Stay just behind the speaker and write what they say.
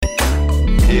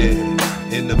Yeah,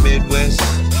 in the Midwest.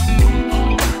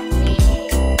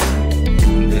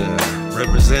 Yeah,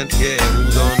 represent, yeah,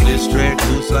 who's on this track,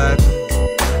 who's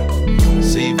sliding?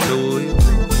 See through it.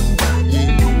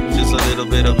 Just a little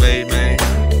bit of Mandman.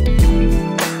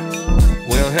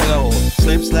 Well, hello,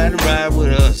 slip, slide, and ride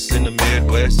with us in the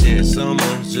Midwest. Yeah,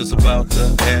 someone's just about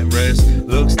to at rest.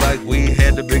 Looks like we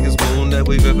had the biggest moon that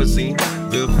we've ever seen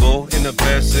before in the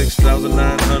past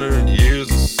 6,900 years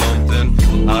or something.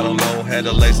 I don't know, had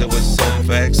to lace it with some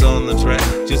facts on the track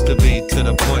just to be to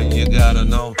the point. You gotta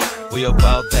know we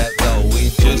about that though. We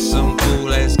just some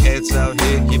cool ass cats out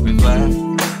here, keep it fly.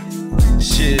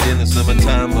 Shit in the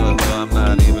summertime, but I'm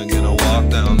not even gonna walk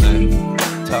down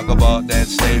there. Talk about that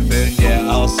state fair, yeah,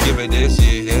 I'll skip it this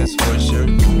year, that's for sure.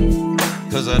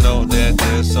 Cause I know that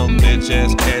there's some bitch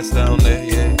ass cats down there,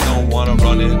 yeah, don't wanna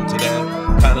run into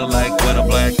that. Kinda like when a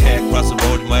black cat cross the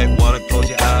road, you might wanna close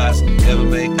your eyes, never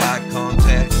make eye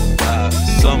contact.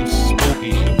 Something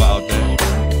spooky about that.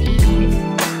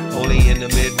 Only in the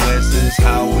Midwest is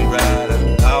how we ride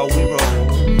and how we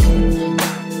roll.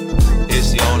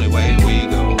 It's the only way we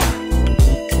go.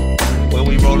 When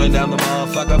we rollin' down the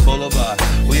motherfucker boulevard,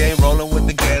 we ain't rollin' with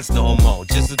the gas no more.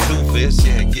 Just a two-fist,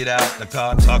 yeah, get out the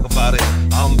car, talk about it.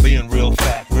 I'm being real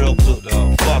fat, real to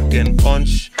the fucking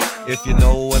punch, if you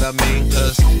know what I mean.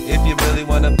 Cause if you really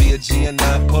wanna be a G and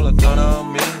not pull a gun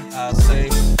on me, I'll say,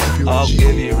 I'll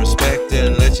give you respect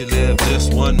and let you live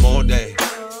just one more day.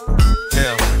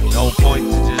 Hell, no point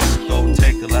to just go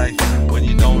take a life when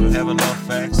you don't have enough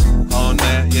facts on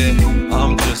that, yeah.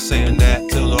 I'm just saying that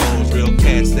to those real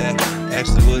cats that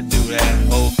actually would do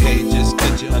that. Okay, just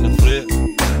get you on the flip,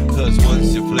 cause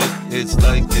once you flip, it's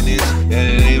like an itch, and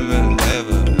it ain't even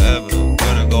ever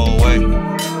gonna go away.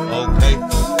 Okay,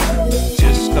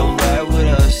 just come ride with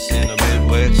us in the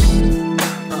Midwest.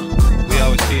 We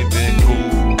always keep it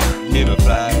cool, keep it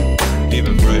fly, keep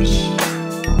it fresh.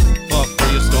 Fuck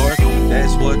prehistoric,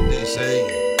 that's what they say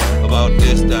about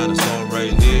this dinosaur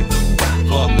right here.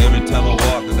 Fuck, every time I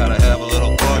walk, I gotta have a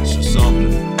little crutch or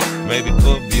something. Maybe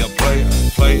could be a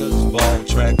player's ball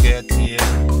track at the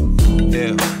end.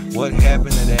 Yeah, what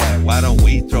happened to that? Why don't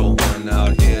we throw one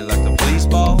out here like the police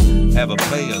ball? Have a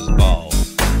player's ball.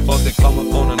 Fuck, they come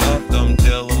up on and up them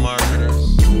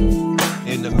telemarketers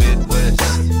in the Midwest.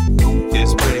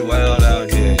 It's pretty wild out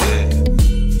here, yeah.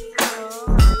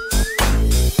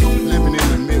 Living in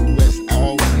the Midwest, I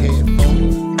always had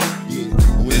fun. Yeah,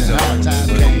 when the hard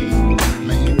times came,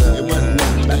 man, it wasn't no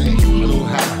thing. I know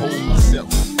how to hold myself.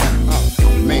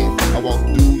 Man, I walk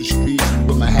through the streets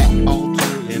with my hat on to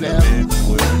the left.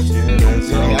 Yeah,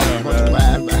 that's all I got a bunch of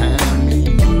guys behind me,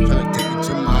 trying to take it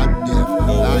to my death.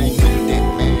 I ain't with that,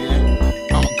 man.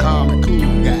 I'm a calm and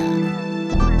cool guy.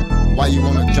 Why you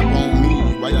wanna jump on me?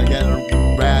 Why you gotta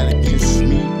ride against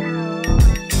me?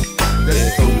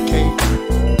 That's okay.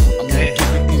 I'm gonna kick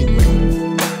it anyway.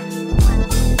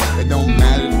 It don't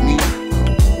matter to me.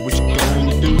 What you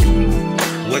gonna do?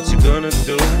 What you gonna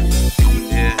do?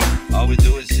 Yeah, all we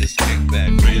do is just kick back,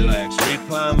 relax,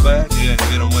 recline back. Yeah,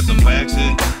 get them with the facts.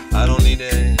 Yeah. I don't need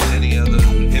any other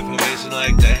information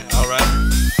like that. Alright,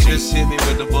 just hit me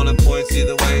with the bullet points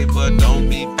either way, but don't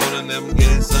be pulling them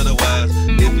gas otherwise.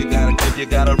 If you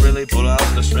gotta really pull out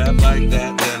the strap like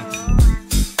that, then